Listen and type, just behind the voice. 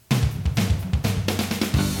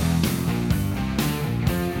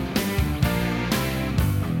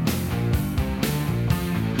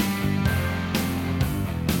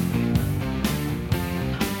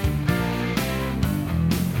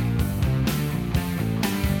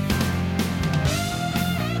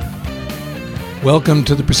Welcome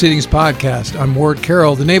to the Proceedings podcast. I'm Ward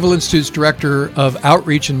Carroll, the Naval Institute's Director of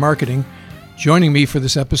Outreach and Marketing. Joining me for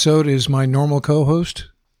this episode is my normal co-host.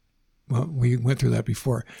 Well, we went through that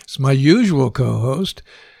before. It's my usual co-host,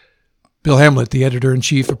 Bill Hamlet, the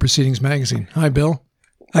Editor-in-Chief of Proceedings Magazine. Hi, Bill.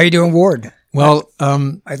 How you doing, Ward? Well,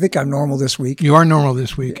 I think I'm normal this week. You are normal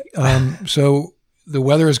this week. So the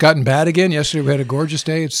weather has gotten bad again. Yesterday we had a gorgeous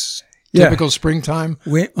day. It's typical springtime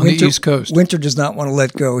on the East Coast. Winter does not want to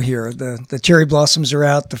let go here. The cherry blossoms are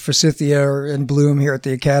out. The forsythia are in bloom here at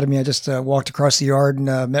the Academy. I just walked across the yard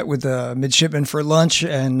and met with the midshipman for lunch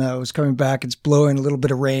and was coming back. It's blowing a little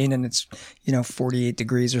bit of rain and it's 48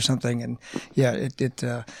 degrees or something. And yeah,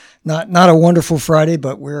 not a wonderful Friday,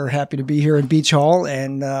 but we're happy to be here in Beach Hall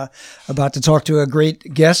and about to talk to a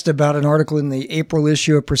great guest about an article in the April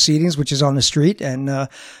issue of Proceedings, which is on the street. And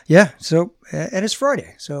and it's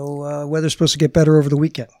Friday, so weather's supposed to get better over the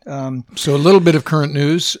weekend. So a little bit of current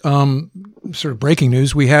news, sort of breaking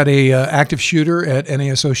news. We had a active shooter at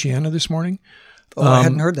NAS Oceana this morning. Oh, I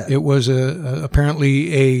hadn't heard that. It was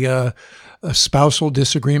apparently a spousal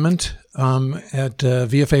disagreement at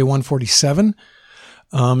VFA 147.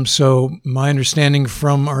 So my understanding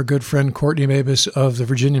from our good friend Courtney Mabus of the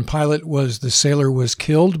Virginian Pilot was the sailor was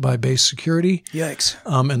killed by base security. Yikes.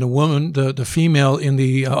 And the woman, the female in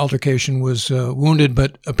the altercation was wounded,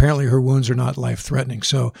 but apparently her wounds are not life-threatening.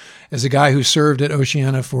 So as a guy who served at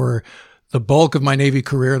Oceana for the bulk of my Navy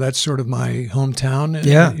career, that's sort of my hometown.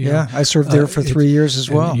 Yeah. I served there for 3 years as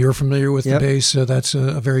well. You're familiar with the base, so that's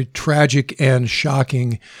a very tragic and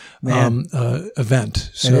shocking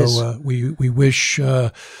event. So we wish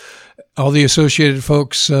all the associated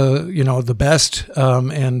folks, the best.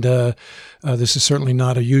 And this is certainly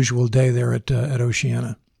not a usual day there at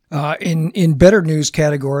Oceana. In better news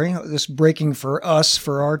category, this breaking for us,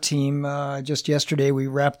 for our team, just yesterday we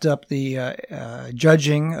wrapped up the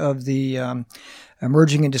judging of the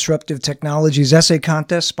Emerging and Disruptive Technologies Essay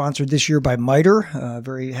Contest, sponsored this year by MITRE.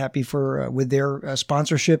 Very happy with their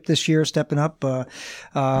sponsorship this year, stepping up.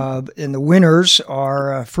 And the winners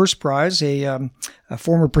are first prize, a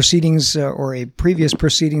former Proceedings or a previous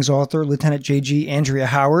Proceedings author, Lieutenant J.G. Andrea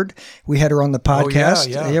Howard. We had her on the podcast.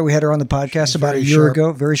 Yeah, we had her on the podcast She's about a year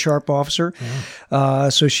ago. Very sharp officer. Yeah.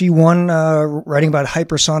 So she won writing about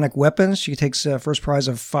hypersonic weapons. She takes first prize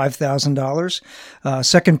of $5,000.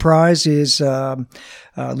 Second prize is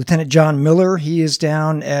Lieutenant John Miller. He is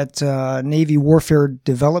down at Navy Warfare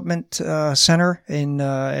Development Center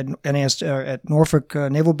at Norfolk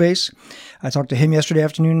Naval Base. I talked to him yesterday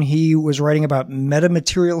afternoon. He was writing about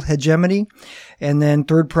metamaterial hegemony. And then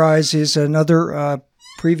third prize is another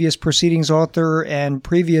previous Proceedings author and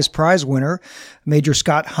previous prize winner, Major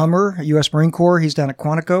Scott Hummer, U.S. Marine Corps. He's down at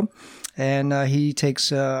Quantico. And he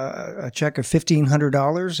takes a check of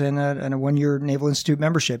 $1,500 and a one-year Naval Institute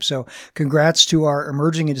membership. So congrats to our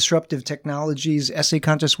Emerging and Disruptive Technologies Essay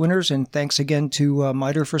Contest winners, and thanks again to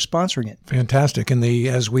MITRE for sponsoring it. Fantastic. And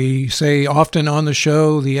as we say often on the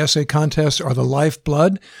show, the essay contests are the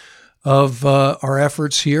lifeblood of our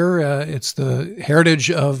efforts here. It's the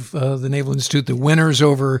heritage of the Naval Institute. The winners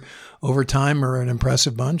over time are an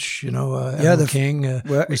impressive bunch. Admiral King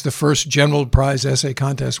was the first General Prize Essay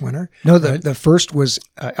Contest winner. No, the first was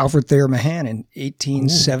Alfred Thayer Mahan in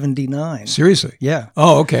 1879. Ooh. Seriously? Yeah.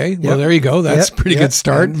 Oh, okay. Well, there you go. That's a pretty good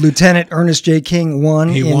start. And Lieutenant Ernest J. King won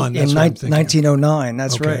in 1909.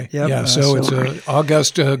 That's okay. Right. Yep. Yeah, so it's an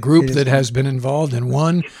august group that has been involved and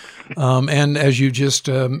won. And as you just,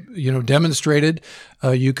 demonstrated,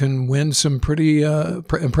 you can win some pretty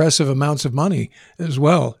impressive amounts of money as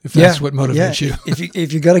well, if that's what motivates you.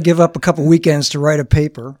 If you got to give up a couple weekends to write a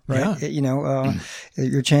paper, right? Yeah.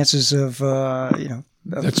 Your chances of,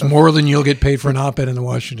 that's more than you'll get paid for an op-ed in the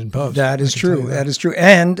Washington Post. That is true. That is true.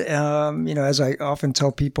 And, as I often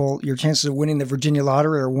tell people, your chances of winning the Virginia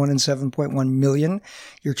Lottery are 1 in 7.1 million.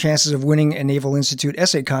 Your chances of winning a Naval Institute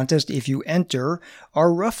essay contest, if you enter,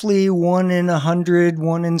 are roughly 1 in 100,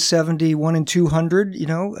 1 in 70, 1 in 200,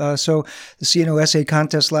 So the CNO essay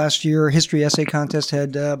contest last year, history essay contest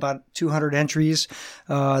had about 200 entries.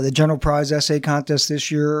 The General Prize essay contest this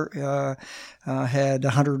year had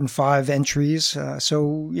 105 entries.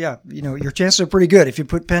 Your chances are pretty good. If you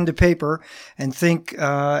put pen to paper and think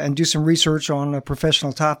and do some research on a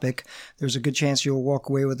professional topic, there's a good chance you'll walk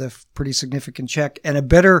away with a pretty significant check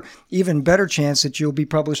and even better chance that you'll be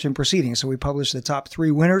published in Proceedings. So we publish the top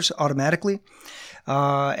 3 winners automatically.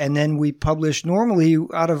 And then we publish normally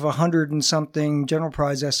out of 100 and something General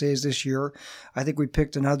Prize essays this year. I think we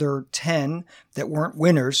picked another 10 that weren't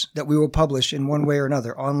winners that we will publish in one way or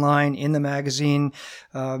another, online, in the magazine,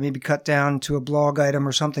 maybe cut down to a blog item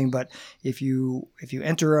or something. But if you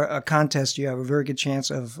enter a contest, you have a very good chance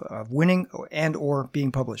of winning and or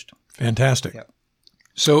being published. Fantastic. Yeah.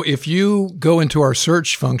 So if you go into our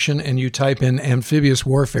search function and you type in amphibious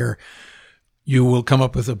warfare, you will come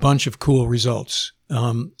up with a bunch of cool results.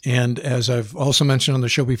 And as I've also mentioned on the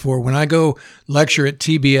show before, when I go lecture at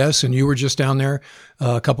TBS, and you were just down there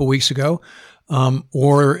a couple weeks ago,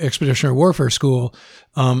 or Expeditionary Warfare School,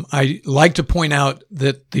 I like to point out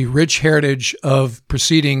that the rich heritage of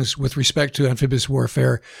proceedings with respect to amphibious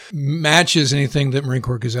warfare matches anything that Marine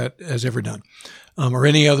Corps Gazette has ever done, or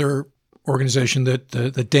any other organization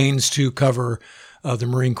that deigns to cover the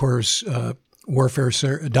Marine Corps' warfare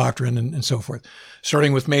doctrine and so forth,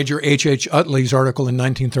 starting with Major H.H. Utley's article in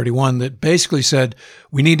 1931 that basically said,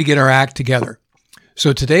 we need to get our act together.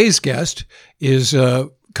 So today's guest is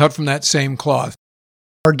cut from that same cloth.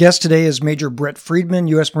 Our guest today is Major Brett Friedman,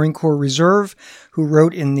 U.S. Marine Corps Reserve, who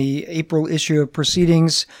wrote in the April issue of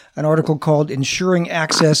Proceedings an article called Ensuring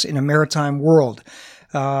Access in a Maritime World.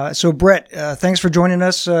 So, Brett, thanks for joining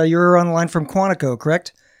us. You're on the line from Quantico,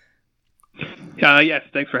 correct? Yes,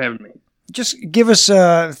 thanks for having me. Just give us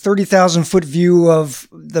a 30,000-foot view of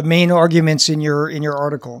the main arguments in your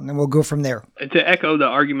article, and then we'll go from there. To echo the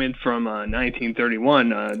argument from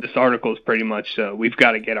 1931, this article is pretty much we've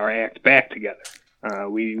got to get our act back together.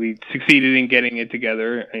 We succeeded in getting it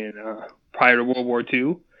together prior to World War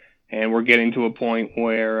II, and we're getting to a point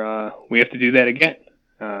where we have to do that again.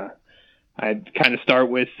 I'd kind of start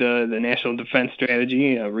with the National Defense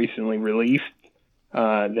Strategy, recently released,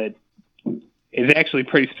 that is actually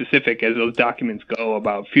pretty specific as those documents go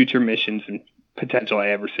about future missions and potential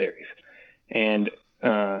adversaries. And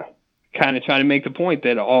kind of try to make the point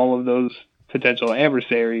that all of those potential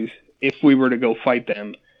adversaries, if we were to go fight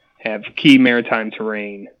them, have key maritime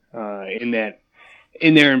terrain in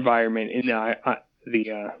their environment, in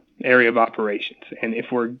the area of operations. And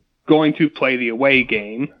if we're going to play the away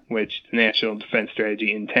game, which the National Defense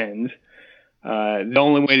Strategy intends, the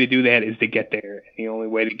only way to do that is to get there. And the only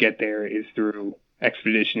way to get there is through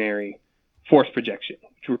expeditionary force projection,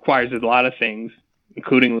 which requires a lot of things,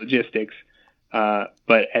 including logistics.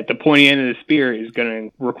 But at the pointy end of the spear is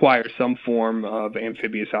going to require some form of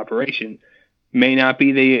amphibious operation. May not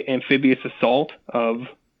be the amphibious assault of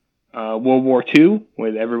World War II,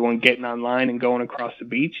 with everyone getting on line and going across the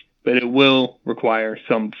beach, but it will require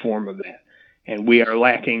some form of that. And we are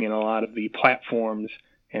lacking in a lot of the platforms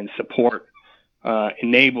and support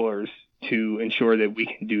enablers to ensure that we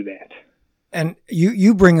can do that. And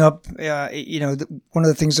you bring up, one of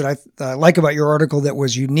the things that I like about your article that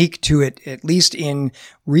was unique to it, at least in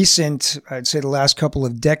recent, I'd say the last couple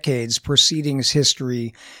of decades, proceedings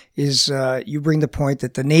history, is you bring the point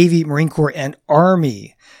that the Navy, Marine Corps, and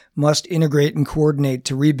Army must integrate and coordinate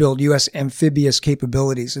to rebuild U.S. amphibious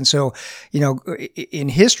capabilities. And so, in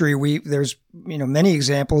history, there's many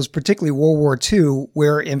examples, particularly World War II,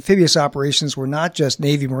 where amphibious operations were not just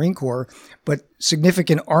Navy, Marine Corps, but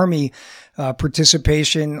significant Army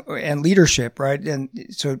participation and leadership, right? And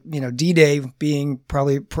so, D-Day being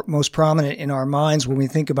probably most prominent in our minds when we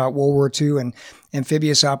think about World War II and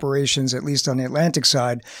amphibious operations, at least on the Atlantic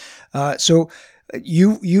side. So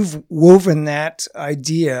you've woven that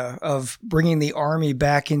idea of bringing the Army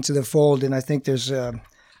back into the fold, and I think there's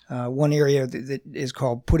one area that is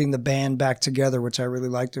called putting the band back together, which I really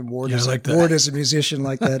liked, and Ward is a musician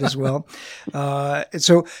like that as well.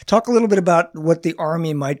 So talk a little bit about what the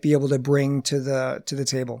Army might be able to bring to the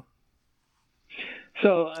table.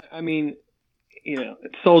 So, I mean,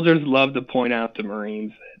 soldiers love to point out to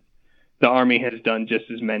Marines that the Army has done just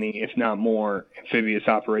as many, if not more, amphibious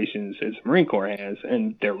operations as the Marine Corps has,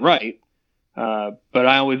 and they're right. But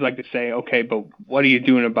I always like to say, okay, but what are you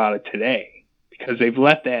doing about it today? Because they've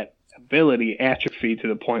let that ability atrophy to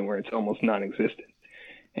the point where it's almost non-existent.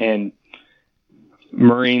 And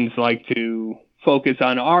Marines like to focus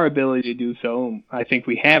on our ability to do so. I think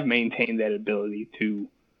we have maintained that ability to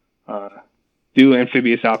do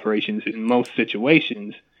amphibious operations in most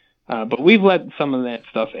situations. But we've let some of that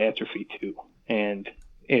stuff atrophy too. And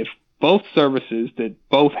if both services that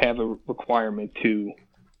both have a requirement to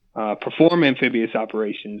perform amphibious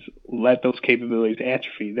operations let those capabilities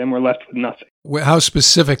atrophy, then we're left with nothing. How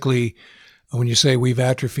specifically, when you say we've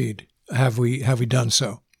atrophied, have we done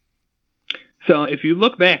so? So if you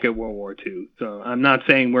look back at World War II, so I'm not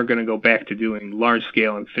saying we're going to go back to doing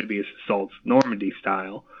large-scale amphibious assaults, Normandy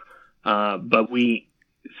style, but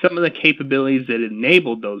some of the capabilities that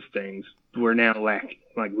enabled those things were now lacking.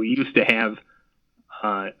 Like we used to have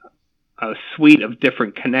a suite of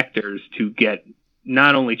different connectors to get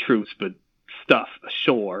not only troops but stuff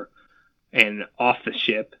ashore and off the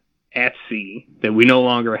ship at sea that we no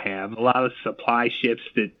longer have. A lot of supply ships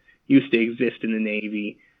that used to exist in the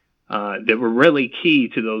Navy that were really key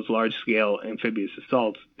to those large-scale amphibious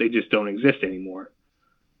assaults, they just don't exist anymore.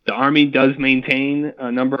 The Army does maintain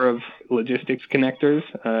a number of logistics connectors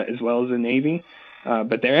as well as the Navy,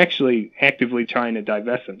 but they're actually actively trying to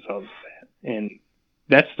divest themselves of that. And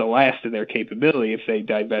that's the last of their capability. If they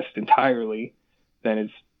divest entirely, then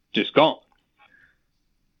it's just gone.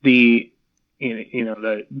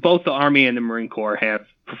 Both the Army and the Marine Corps have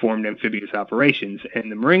performed amphibious operations,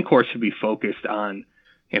 and the Marine Corps should be focused on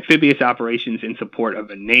amphibious operations in support of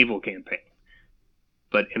a naval campaign.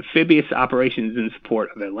 But amphibious operations in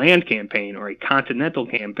support of a land campaign or a continental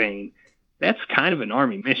campaign, that's kind of an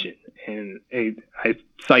Army mission. And I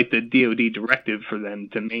cite the DoD directive for them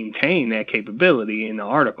to maintain that capability in the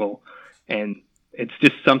article, and it's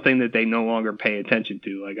just something that they no longer pay attention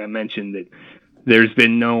to. Like I mentioned, that there's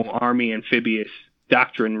been no Army amphibious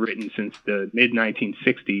doctrine written since the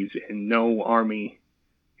mid-1960s and no Army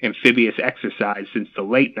amphibious exercise since the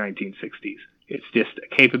late 1960s. It's just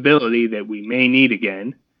a capability that we may need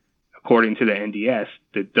again, according to the NDS,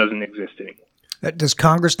 that doesn't exist anymore. Does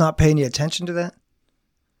Congress not pay any attention to that?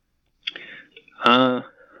 I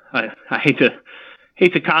hate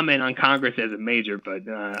to comment on Congress as a major, but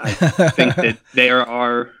I think that there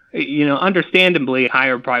are, understandably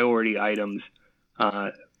higher priority items,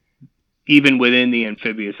 even within the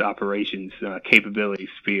amphibious operations capability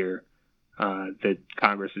sphere, that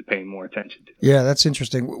Congress is paying more attention to. Yeah, that's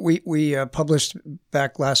interesting. We published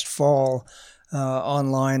back last fall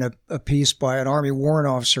online a piece by an Army warrant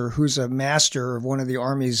officer who's a master of one of the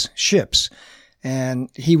Army's ships. And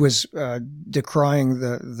he was decrying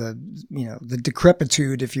the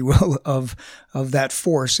decrepitude, if you will, of that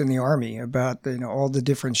force in the Army, about all the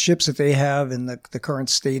different ships that they have and the current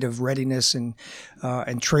state of readiness and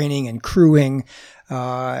training and crewing.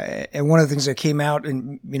 And one of the things that came out,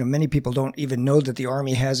 and many people don't even know that the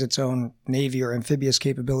Army has its own Navy or amphibious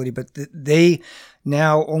capability, but they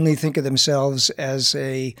now only think of themselves as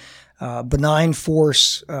a benign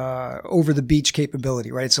force over the beach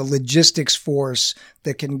capability, right? It's a logistics force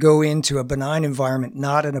that can go into a benign environment,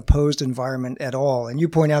 not an opposed environment at all. And you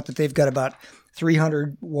point out that they've got about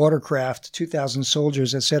 300 watercraft, 2,000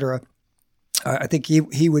 soldiers, et cetera. I think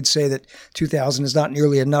he would say that 2,000 is not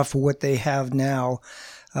nearly enough for what they have now,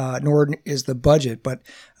 nor is the budget. But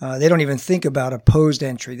they don't even think about opposed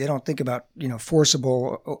entry. They don't think about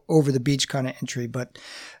forcible over the beach kind of entry. But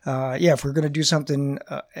if we're going to do something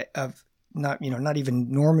of not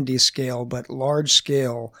even Normandy scale, but large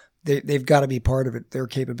scale, they've got to be part of it. Their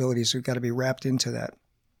capabilities have got to be wrapped into that.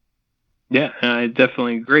 Yeah, I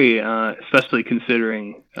definitely agree, especially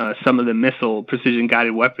considering some of the missile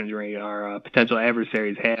precision-guided weaponry our potential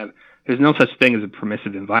adversaries have. There's no such thing as a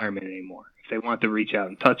permissive environment anymore. If they want to reach out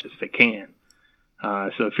and touch us, they can.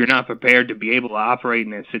 So if you're not prepared to be able to operate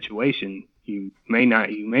in that situation, you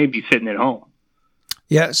may be sitting at home.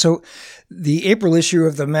 Yeah, so the April issue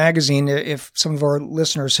of the magazine, if some of our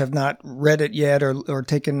listeners have not read it yet or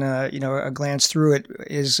taken a glance through it,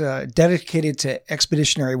 is dedicated to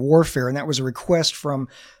expeditionary warfare, and that was a request from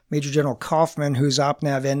Major General Kaufman, who's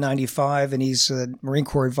OPNAV N95, and he's a Marine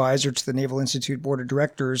Corps advisor to the Naval Institute Board of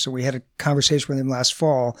Directors. And we had a conversation with him last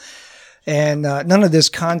fall. And none of this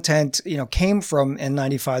content, came from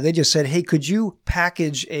N95. They just said, "Hey, could you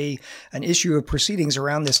package an issue of Proceedings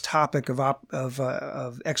around this topic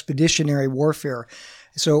of expeditionary warfare?"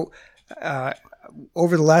 So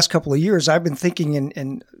over the last couple of years, I've been thinking,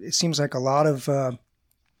 and it seems like a lot of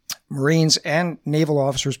Marines and naval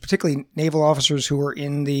officers, particularly naval officers who are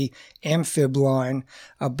in the amphib line,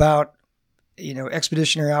 about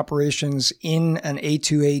expeditionary operations in an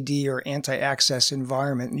A2AD or anti-access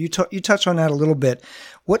environment. You touch on that a little bit.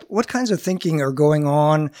 What kinds of thinking are going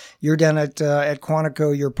on? You're down at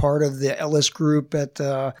Quantico. You're part of the Ellis Group at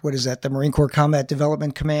the Marine Corps Combat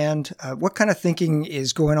Development Command. What kind of thinking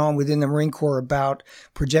is going on within the Marine Corps about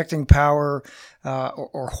projecting power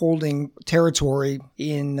or holding territory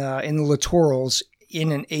in the littorals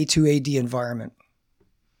in an A2AD environment?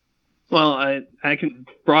 Well, I can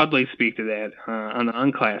broadly speak to that on the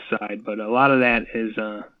unclassed side, but a lot of that is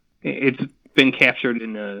it's been captured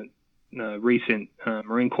in the recent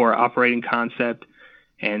Marine Corps operating concept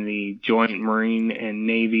and the Joint Marine and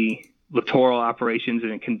Navy littoral operations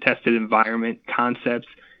in a contested environment concepts.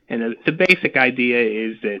 And the basic idea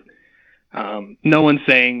is that no one's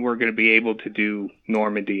saying we're going to be able to do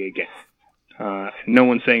Normandy again. No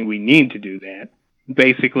one's saying we need to do that.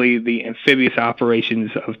 Basically, the amphibious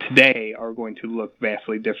operations of today are going to look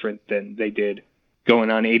vastly different than they did going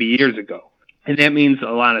on 80 years ago. And that means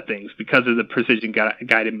a lot of things. Because of the precision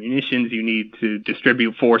guided munitions, you need to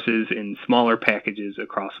distribute forces in smaller packages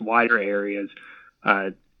across wider areas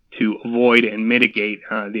to avoid and mitigate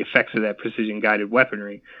the effects of that precision guided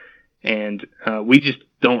weaponry. And we just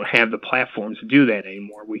don't have the platforms to do that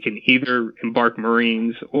anymore. We can either embark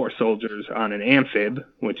Marines or soldiers on an amphib,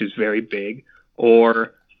 which is very big,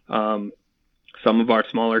 or some of our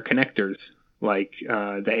smaller connectors, like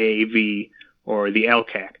the AAV or the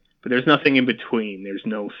LCAC. But there's nothing in between. There's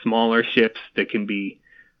no smaller ships that can be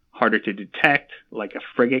harder to detect, like a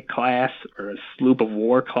frigate class or a sloop of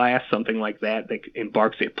war class, something like that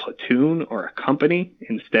embarks a platoon or a company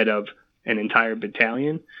instead of an entire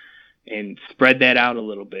battalion, and spread that out a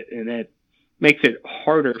little bit. And that makes it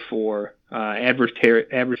harder for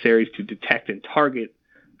adversaries to detect and target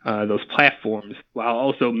those platforms, while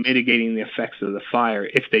also mitigating the effects of the fire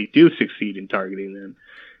if they do succeed in targeting them.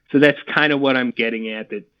 So that's kind of what I'm getting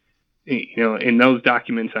at, that, you know, in those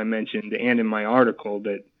documents I mentioned and in my article,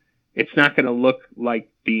 that it's not going to look like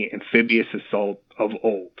the amphibious assault of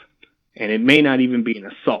old. And it may not even be an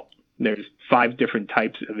assault. There's 5 different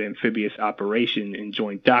types of amphibious operation in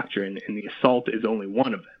joint doctrine, and the assault is only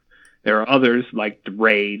one of them. There are others, like the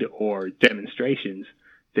raid or demonstrations,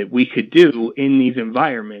 that we could do in these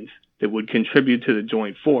environments that would contribute to the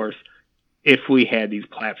joint force if we had these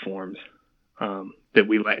platforms that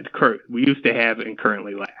we used to have and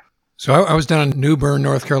currently lack. So I was down in New Bern,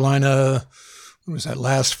 North Carolina, when was that,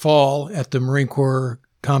 last fall, at the Marine Corps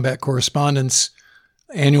Combat Correspondence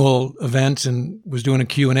annual event, and was doing a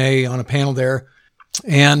Q&A on a panel there.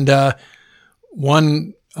 And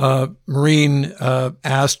one Marine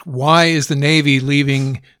asked, why is the Navy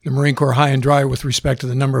leaving the Marine Corps high and dry with respect to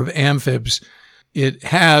the number of amphibs it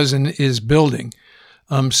has and is building?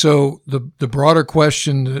 So the broader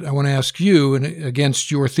question that I want to ask you, and against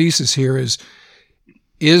your thesis here,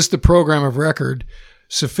 is the program of record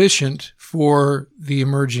sufficient for the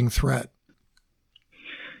emerging threat?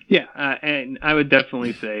 Yeah, and I would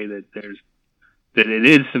definitely say that it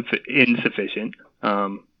is insufficient.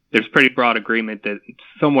 There's pretty broad agreement that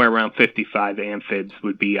somewhere around 55 amphibs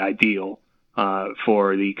would be ideal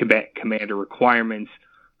for the commander requirements,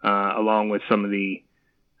 along with some of the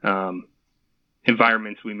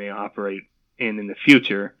environments we may operate in the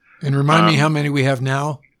future. And remind me how many we have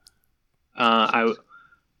now? I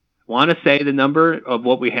want to say the number of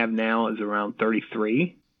what we have now is around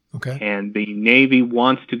 33. Okay. And the Navy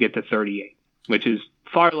wants to get to 38, which is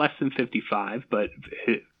far less than 55, but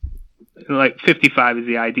 55 is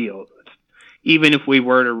the ideal. Even if we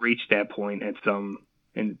were to reach that point at some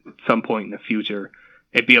point in the future,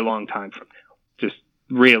 it'd be a long time from now, just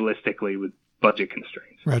realistically with budget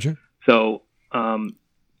constraints. Roger. So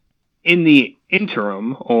in the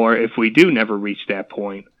interim, or if we do never reach that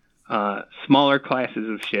point, smaller classes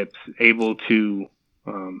of ships able to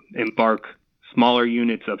embark smaller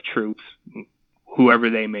units of troops, whoever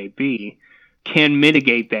they may be, can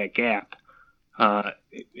mitigate that gap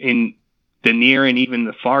in the near and even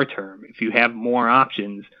the far term. If you have more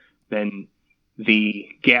options, then the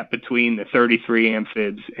gap between the 33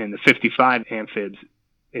 amphibs and the 55 amphibs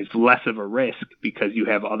is less of a risk, because you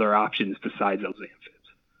have other options besides those amphibs.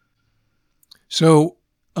 So,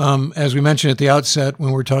 as we mentioned at the outset,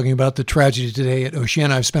 when we're talking about the tragedy today at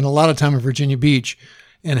Oceana, I've spent a lot of time in Virginia Beach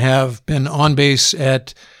and have been on base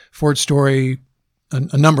at Fort Story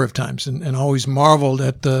a number of times, and always marveled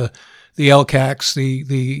at the LCACs,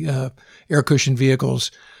 the air cushion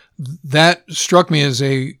vehicles. That struck me as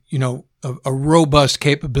a robust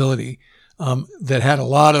capability that had a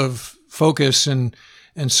lot of focus and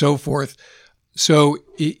so forth. So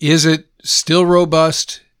is it still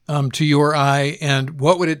robust to your eye, and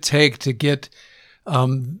what would it take to get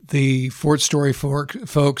the Fort Story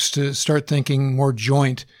folks to start thinking more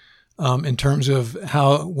joint in terms of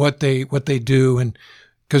what they do? And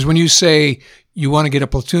because when you say you want to get a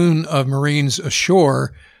platoon of Marines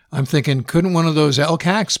ashore, I'm thinking, couldn't one of those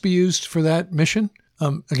LCACs be used for that mission?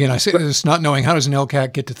 Again, I say this not knowing, how does an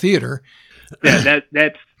LCAC get to theater? Yeah,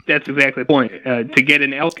 that's exactly the point. To get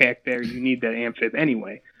an LCAC there, you need that amphib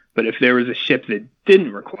anyway. But if there was a ship that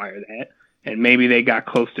didn't require that, and maybe they got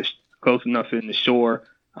close enough in the shore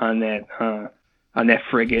on that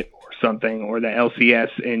frigate or something, or the LCS,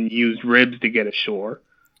 and used ribs to get ashore,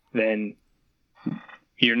 then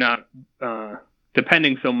you're not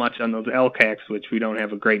depending so much on those LCACs, which we don't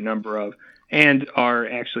have a great number of, and are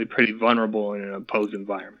actually pretty vulnerable in an opposed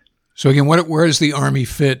environment. So again, where does the Army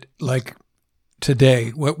fit, like, today?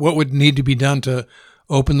 What would need to be done to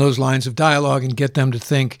open those lines of dialogue and get them to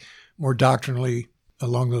think more doctrinally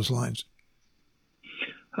along those lines?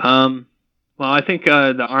 Well, Well, I think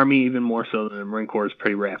the Army, even more so than the Marine Corps, is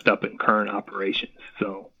pretty wrapped up in current operations.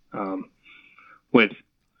 So with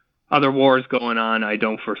other wars going on, I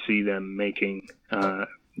don't foresee them making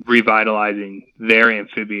revitalizing their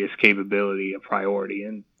amphibious capability a priority,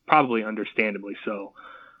 and probably understandably so.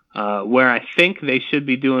 Where I think they should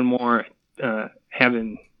be doing more,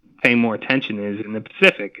 paying more attention is in the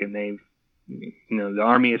Pacific, and the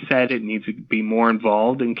Army has said it needs to be more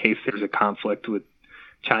involved in case there's a conflict with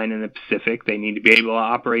China in the Pacific. They need to be able to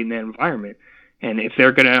operate in that environment. And if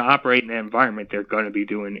they're going to operate in that environment, they're going to be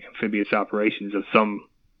doing amphibious operations of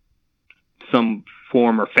some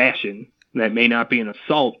form or fashion that may not be an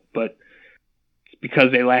assault, but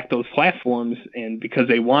because they lack those platforms and because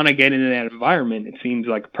they want to get into that environment, it seems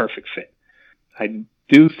like a perfect fit. I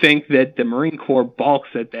do think that the Marine Corps balks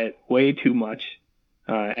at that way too much.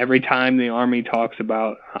 Every time the Army talks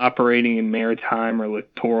about operating in maritime or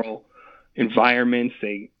littoral environments,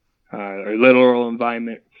 or littoral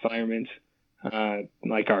environments,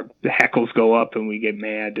 like the hackles go up and we get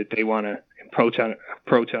mad that they want to approach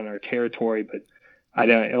on our territory. But I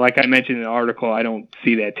don't, like I mentioned in the article, I don't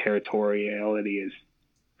see that territoriality as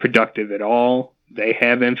productive at all. They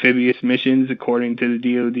have amphibious missions according to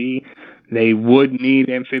the DoD. They would need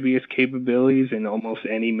amphibious capabilities in almost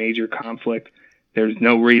any major conflict. There's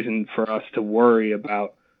no reason for us to worry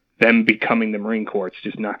about them becoming the Marine Corps. It's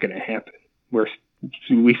just not going to happen.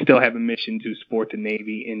 We still have a mission to support the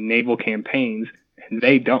Navy in naval campaigns, and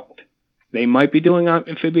they don't. They might be doing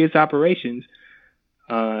amphibious operations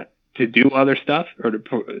to do other stuff or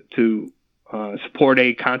to support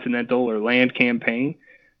a continental or land campaign.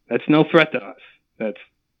 That's no threat to us. That's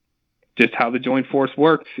just how the Joint Force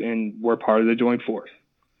works, and we're part of the Joint Force.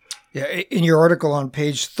 Yeah, in your article on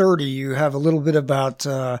page 30, you have a little bit about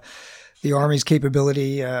the Army's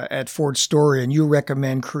capability at Fort Story, and you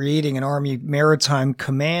recommend creating an Army Maritime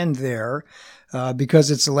Command there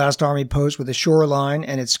because it's the last Army post with a shoreline,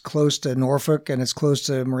 and it's close to Norfolk, and it's close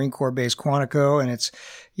to Marine Corps Base Quantico, and it's,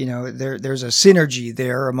 there's a synergy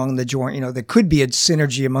there among the joint, there could be a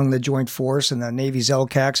synergy among the Joint Force, and the Navy's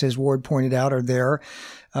LCACs, as Ward pointed out, are there.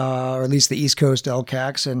 Or at least the East Coast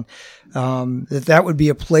LCACs, and that would be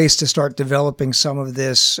a place to start developing some of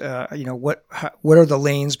this. What are the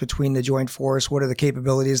lanes between the Joint Force? What are the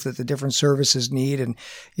capabilities that the different services need, and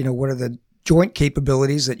what are the joint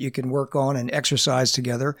capabilities that you can work on and exercise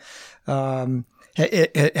together?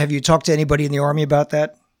 Have you talked to anybody in the Army about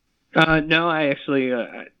that? No, I actually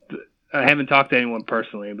I haven't talked to anyone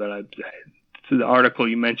personally, but to the article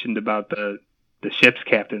you mentioned about the ship's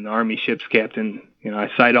captain, the Army ship's captain. I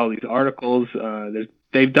cite all these articles.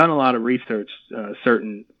 They've done a lot of research.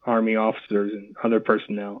 Certain Army officers and other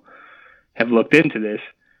personnel have looked into this,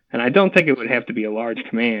 and I don't think it would have to be a large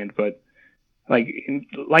command, but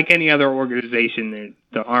like any other organization,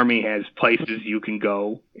 the Army has places you can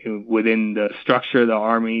go within the structure of the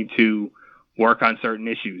Army to work on certain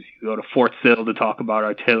issues. You go to Fort Sill to talk about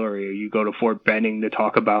artillery, or you go to Fort Benning to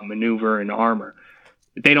talk about maneuver and armor.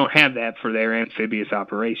 They don't have that for their amphibious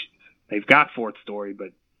operations. They've got Fort Story, but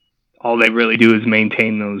all they really do is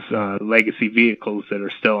maintain those legacy vehicles that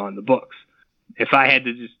are still on the books. If I had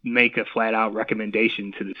to just make a flat-out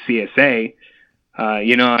recommendation to the CSA,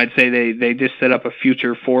 I'd say they just set up a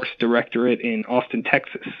future force directorate in Austin,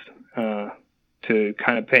 Texas, to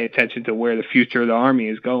kind of pay attention to where the future of the Army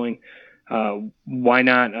is going. Why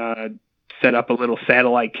not set up a little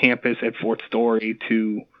satellite campus at Fort Story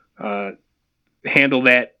to handle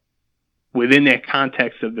that within that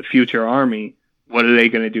context of the future Army? What are they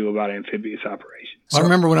going to do about amphibious operations? I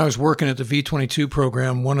remember when I was working at the V-22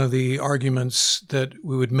 program, one of the arguments that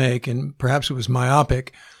we would make, and perhaps it was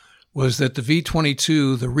myopic, was that the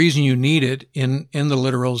V-22, the reason you need it in the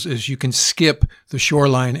littorals is you can skip the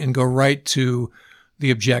shoreline and go right to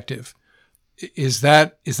the objective. Is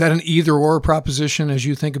that an either-or proposition as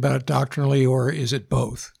you think about it doctrinally, or is it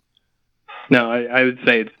both? No, I would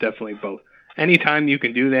say it's definitely both. Anytime you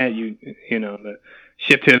can do that, the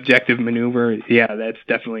ship to objective maneuver, yeah, that's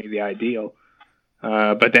definitely the ideal.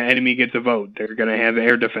 But the enemy gets a vote. They're going to have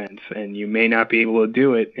air defense, and you may not be able to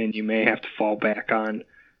do it, and you may have to fall back on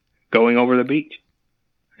going over the beach.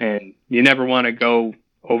 And you never want to go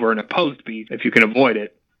over an opposed beach if you can avoid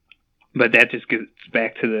it. But that just gets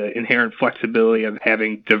back to the inherent flexibility of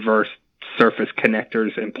having diverse surface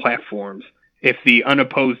connectors and platforms. If the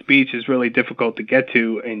unopposed beach is really difficult to get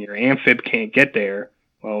to and your amphib can't get there,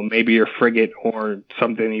 well, maybe your frigate or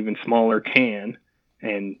something even smaller can,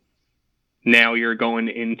 and now you're going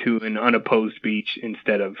into an unopposed beach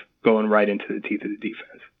instead of going right into the teeth of the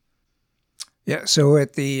defense. Yeah, so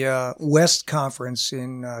at the West Conference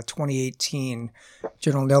in 2018,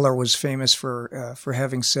 General Neller was famous for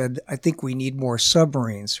having said, "I think we need more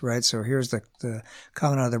submarines." Right. So here's the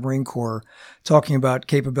comment out of the Marine Corps talking about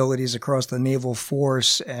capabilities across the naval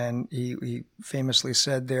force, and he famously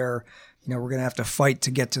said there, we're going to have to fight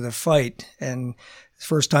to get to the fight, and the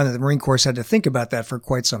first time that the Marine Corps had to think about that for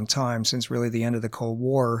quite some time, since really the end of the Cold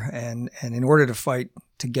War, and in order to fight.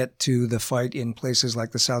 To get to the fight in places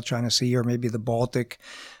like the South China Sea or maybe the Baltic,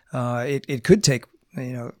 it could take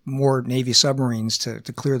more Navy submarines to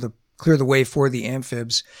clear the way for the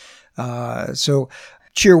amphibs. So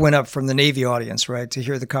cheer went up from the Navy audience, right, to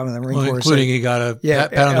hear the comment of the Marine Corps, including he got a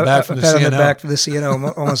pat on the back from the CNO. Pat on the back from the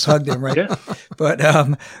CNO, almost hugged him, right? Yeah. But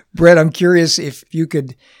Brett, I'm curious if you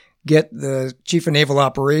could get the Chief of Naval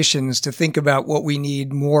Operations to think about what we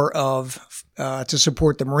need more of to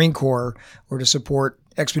support the Marine Corps or to support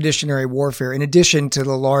expeditionary warfare, in addition to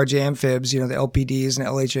the large amphibs, the LPDs and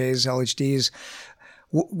LHAs, LHDs.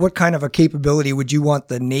 What kind of a capability would you want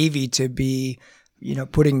the Navy to be,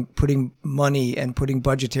 putting money and putting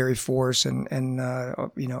budgetary force and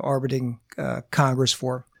orbiting Congress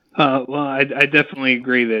for? Well, I definitely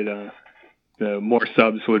agree that the more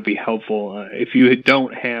subs would be helpful. If you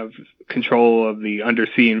don't have control of the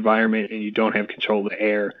undersea environment and you don't have control of the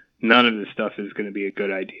air, none of this stuff is going to be a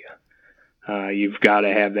good idea. You've got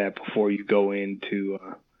to have that before you go in to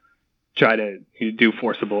try to do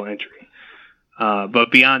forcible entry.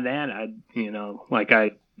 But beyond that,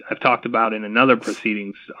 I've talked about in another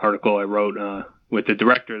Proceedings article I wrote with the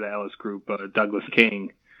director of the Ellis Group, Douglas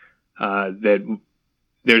King, that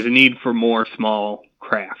there's a need for more small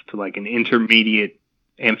craft, like an intermediate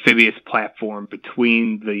amphibious platform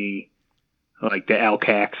between the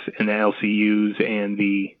LCACs and the LCUs and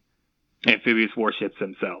the amphibious warships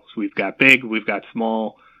themselves. We've got big, we've got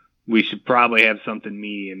small. We should probably have something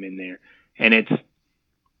medium in there. And it's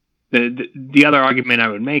the other argument I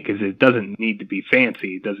would make is it doesn't need to be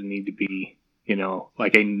fancy. It doesn't need to be,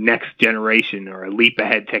 like a next generation or a leap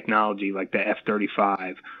ahead technology like the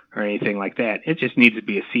F-35 or anything like that. It just needs to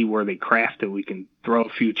be a seaworthy craft that we can throw a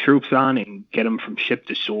few troops on and get them from ship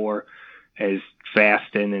to shore as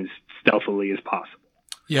fast and as stealthily as possible.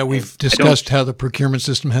 Yeah, we've discussed how the procurement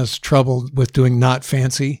system has trouble with doing not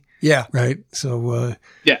fancy. Yeah. Right. So,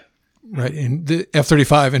 yeah. Right. And the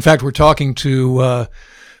F-35, in fact, we're talking to,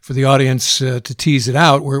 for the audience to tease it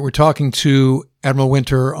out, we're talking to Admiral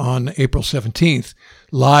Winter on April 17th,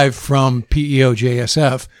 live from PEO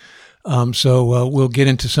JSF. So we'll get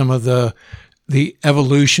into some of the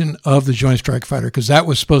evolution of the Joint Strike Fighter, because that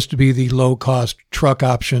was supposed to be the low-cost truck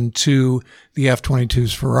option to the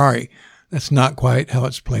F-22's Ferrari. That's not quite how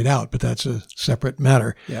it's played out, but that's a separate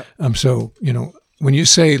matter. Yep. So, when you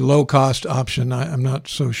say low-cost option, I'm not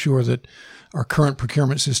so sure that our current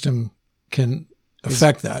procurement system can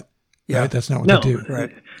affect that. Yeah. Right? That's not what they do.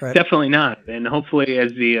 Right. Definitely not. And hopefully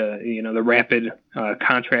as the, the rapid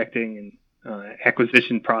contracting and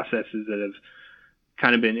acquisition processes that have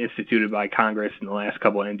kind of been instituted by Congress in the last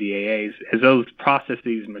couple of NDAAs, as those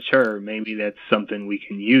processes mature, maybe that's something we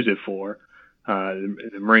can use it for.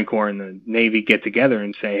 The Marine Corps and the Navy get together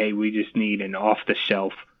and say, hey, we just need an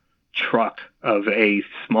off-the-shelf truck of a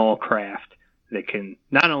small craft that can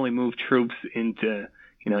not only move troops into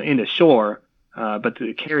shore, but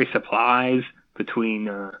to carry supplies between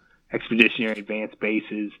expeditionary advanced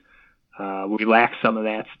bases, relax some of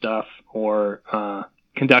that stuff, or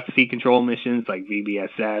conduct sea control missions like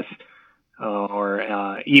VBSS,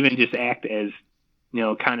 or even just act as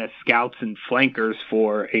kind of scouts and flankers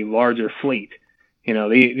for a larger fleet.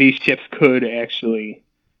 These ships could actually,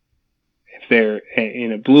 if they're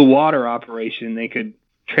in a blue water operation, they could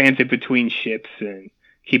transit between ships and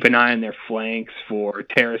keep an eye on their flanks for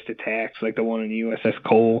terrorist attacks like the one in the USS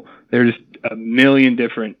Cole. There's a million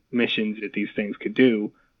different missions that these things could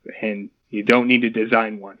do, and you don't need to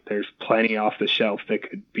design one. There's plenty off the shelf that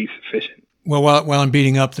could be sufficient. Well, while I'm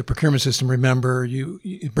beating up the procurement system, remember,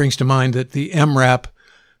 it brings to mind that the MRAP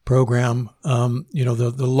program,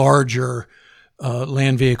 the larger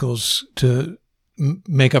land vehicles to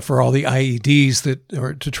make up for all the IEDs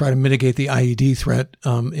or to try to mitigate the IED threat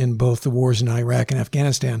in both the wars in Iraq and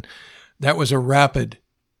Afghanistan, that was a rapid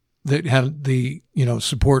that had the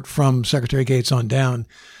support from Secretary Gates on down.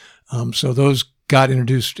 So those got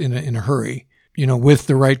introduced in a hurry, with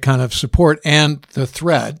the right kind of support and the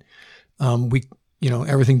threat.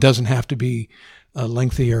 Everything doesn't have to be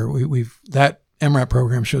lengthy, or that MRAP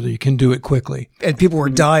program showed that you can do it quickly. And people were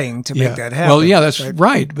dying to make that happen. Well, yeah, that's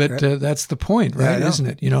right. But that's the point, right? Yeah, Isn't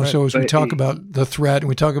it? So as we talk about the threat and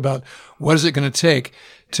we talk about what is it going to take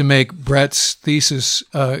to make Brett's thesis,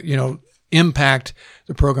 impact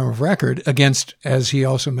the program of record against, as he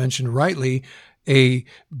also mentioned rightly, a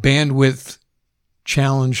bandwidth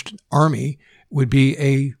challenged Army would be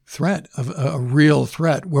a threat, a real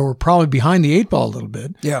threat, where we're probably behind the 8 ball a little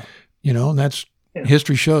bit. Yeah. And that's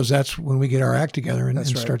history shows that's when we get our act together and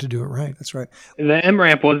start to do it right. That's right. The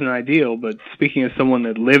MRAP wasn't ideal, but speaking as someone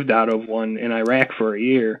that lived out of one in Iraq for a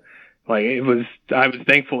year, I was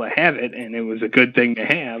thankful to have it, and it was a good thing to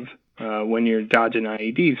have when you're dodging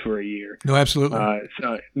IEDs for a year. No, absolutely.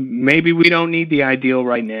 So maybe we don't need the ideal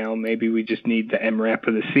right now. Maybe we just need the MRAP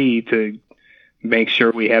of the sea to make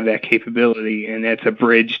sure we have that capability, and that's a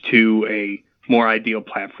bridge to a more ideal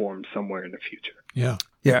platform somewhere in the future. Yeah.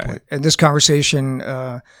 Yeah. And this conversation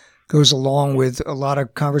goes along with a lot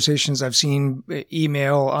of conversations I've seen,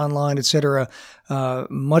 email, online, et cetera,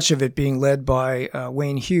 much of it being led by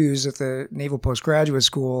Wayne Hughes at the Naval Postgraduate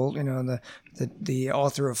School, and the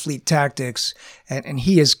author of Fleet Tactics. And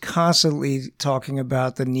he is constantly talking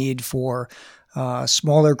about the need for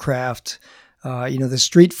smaller craft, the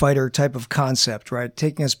Street Fighter type of concept, right?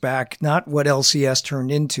 Taking us back, not what LCS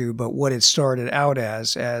turned into, but what it started out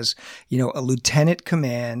as a lieutenant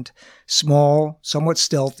command, small, somewhat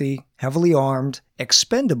stealthy, heavily armed,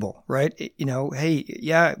 expendable, right? Hey,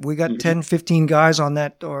 yeah, we got 10, 15 guys on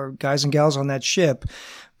that, or guys and gals on that ship.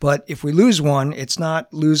 But if we lose one, it's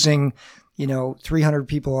not losing 300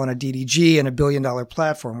 people on a DDG and $1 billion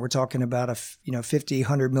platform. We're talking about a $50,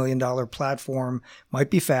 $100 million platform. Might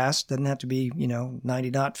be fast, doesn't have to be 90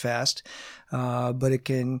 knot fast, but it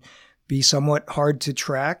can be somewhat hard to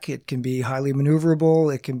track. It can be highly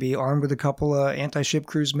maneuverable. It can be armed with a couple of anti-ship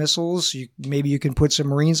cruise missiles. Maybe you can put some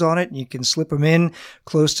Marines on it, and you can slip them in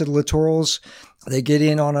close to the littorals. They get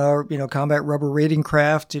in on a combat rubber raiding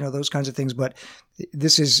craft, those kinds of things. But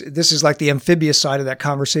this is like the amphibious side of that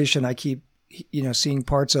conversation I keep seeing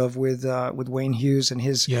parts of with Wayne Hughes and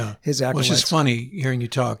his accolades. Well, it's just funny hearing you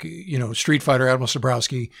talk, Street Fighter, Admiral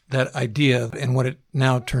Sabrowski, that idea and what it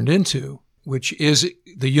now turned into, which is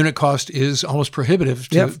the unit cost is almost prohibitive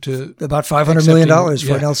to about $500 million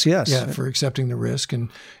for an LCS. Yeah, for accepting the risk. And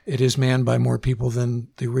it is manned by more people than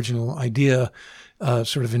the original idea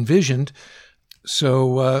sort of envisioned.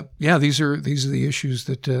 So, these are the issues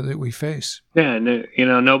that we face. Yeah,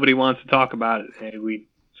 and nobody wants to talk about it.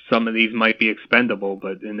 Some of these might be expendable,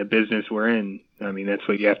 but in the business we're in, that's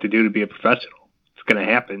what you have to do to be a professional. It's going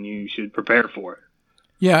to happen. You should prepare for it.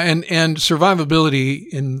 Yeah, and survivability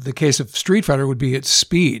in the case of Street Fighter would be its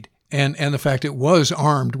speed and the fact it was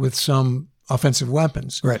armed with some offensive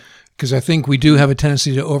weapons. Right. Because I think we do have a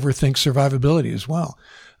tendency to overthink survivability as well.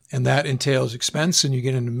 And that entails expense, and you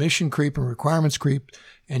get into mission creep and requirements creep,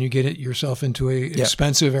 and you get yourself into a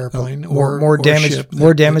expensive airplane more damage, ship.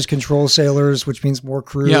 More damage control sailors, which means more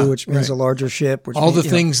crew, which means a larger ship. Which all the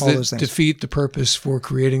things that defeat the purpose for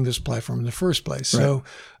creating this platform in the first place. Right. So,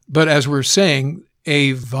 but as we're saying,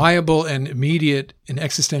 a viable and immediate and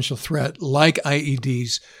existential threat like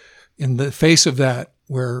IEDs, in the face of that,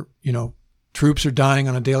 where troops are dying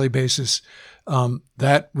on a daily basis,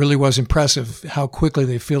 that really was impressive how quickly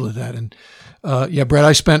they fielded that. And Brett,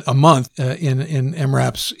 I spent a month in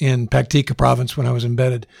MRAPs in Paktika province when I was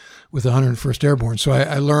embedded with the 101st Airborne. So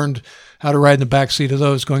I learned how to ride in the back seat of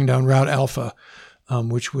those going down Route Alpha,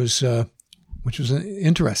 which was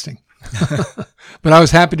interesting. But I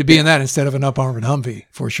was happy to be in that instead of an up-armored Humvee,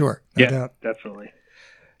 for sure. No doubt. Definitely.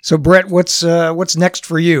 So, Brett, what's next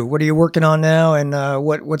for you? What are you working on now, and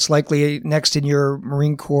what's likely next in your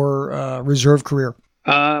Marine Corps reserve career?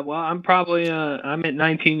 Well, I'm probably I'm at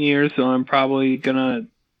 19 years, so I'm probably gonna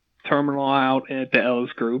terminal out at the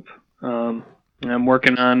Ellis Group. I'm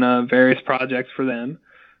working on various projects for them.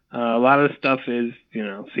 A lot of the stuff is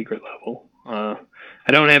secret level.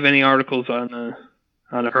 I don't have any articles on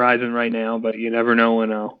the horizon right now, but you never know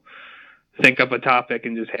when I'll think up a topic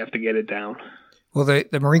and just have to get it down. Well,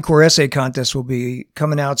 the Marine Corps essay contest will be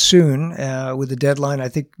coming out soon with the deadline, I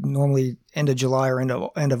think, normally end of July or end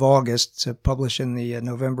of August to publish in the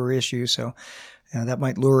November issue. So that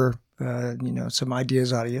might lure some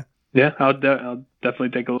ideas out of you. Yeah, I'll definitely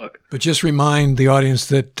take a look. But just remind the audience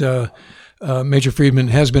that Major Friedman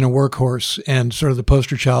has been a workhorse and sort of the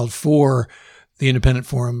poster child for the Independent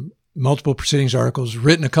Forum, multiple Proceedings articles,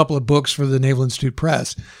 written a couple of books for the Naval Institute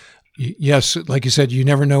Press. Yes, like you said, you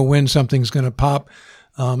never know when something's going to pop,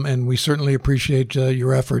 and we certainly appreciate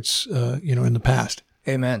your efforts, in the past.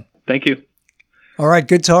 Amen. Thank you. All right,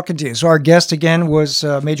 good talking to you. So our guest again was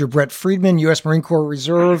Major Brett Friedman, U.S. Marine Corps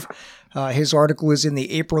Reserve. His article is in the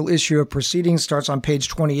April issue of Proceedings, starts on page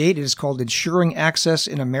 28. It is called Ensuring Access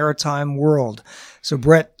in a Maritime World. So,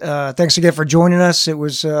 Brett, thanks again for joining us. It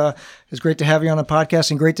was It's great to have you on the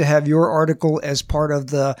podcast, and great to have your article as part of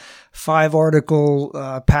the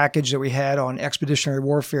 5-article package that we had on expeditionary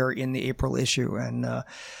warfare in the April issue. And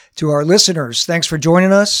to our listeners, thanks for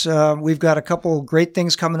joining us. We've got a couple great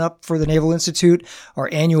things coming up for the Naval Institute. Our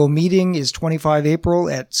annual meeting is 25 April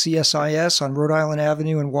at CSIS on Rhode Island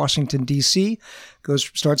Avenue in Washington, D.C.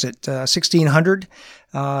 Starts at 1600.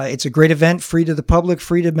 It's a great event, free to the public,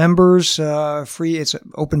 free to members, free. It's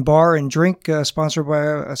an open bar and drink, sponsored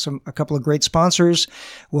by a couple of great sponsors.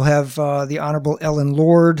 We'll have the Honorable Ellen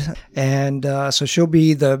Lord, and so she'll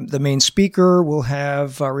be the main speaker. We'll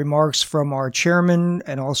have remarks from our chairman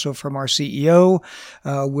and also from our CEO.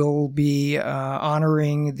 We'll be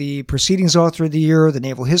honoring the Proceedings Author of the Year, the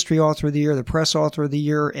Naval History Author of the Year, the Press Author of the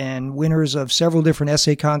Year, and winners of several different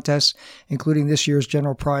essay contests, including this year's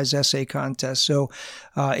General Prize Essay Contest. So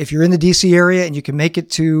if you're in the D.C. area and you can make it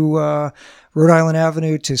to Rhode Island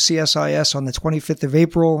Avenue to CSIS on the 25th of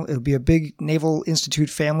April, it'll be a big Naval Institute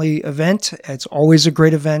family event. It's always a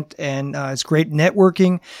great event, and it's great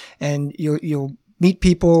networking, and you'll meet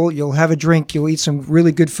people, you'll have a drink, you'll eat some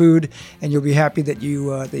really good food, and you'll be happy that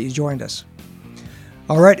you joined us.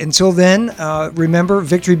 All right, until then, remember,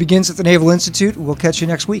 victory begins at the Naval Institute. We'll catch you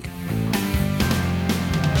next week.